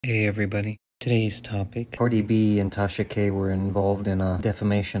Hey everybody. Today's topic, Cardi B and Tasha K were involved in a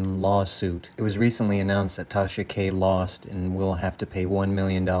defamation lawsuit. It was recently announced that Tasha K lost and will have to pay $1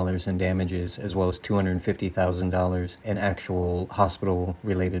 million in damages, as well as $250,000 in actual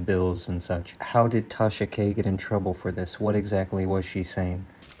hospital-related bills and such. How did Tasha K get in trouble for this? What exactly was she saying?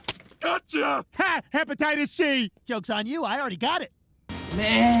 Gotcha! Ha! Hepatitis C! Joke's on you, I already got it.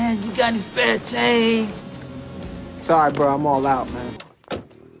 Man, you got any spare change? Sorry, bro, I'm all out, man.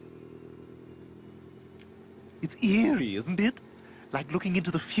 It's eerie, isn't it? Like looking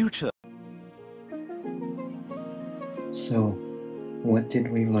into the future. So, what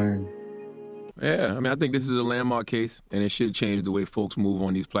did we learn? Yeah, I mean, I think this is a landmark case, and it should change the way folks move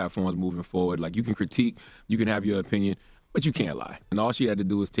on these platforms moving forward. Like, you can critique, you can have your opinion, but you can't lie. And all she had to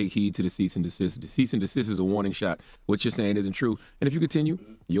do was take heed to the cease and desist. The cease and desist is a warning shot. What you're saying isn't true. And if you continue,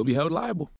 you'll be held liable.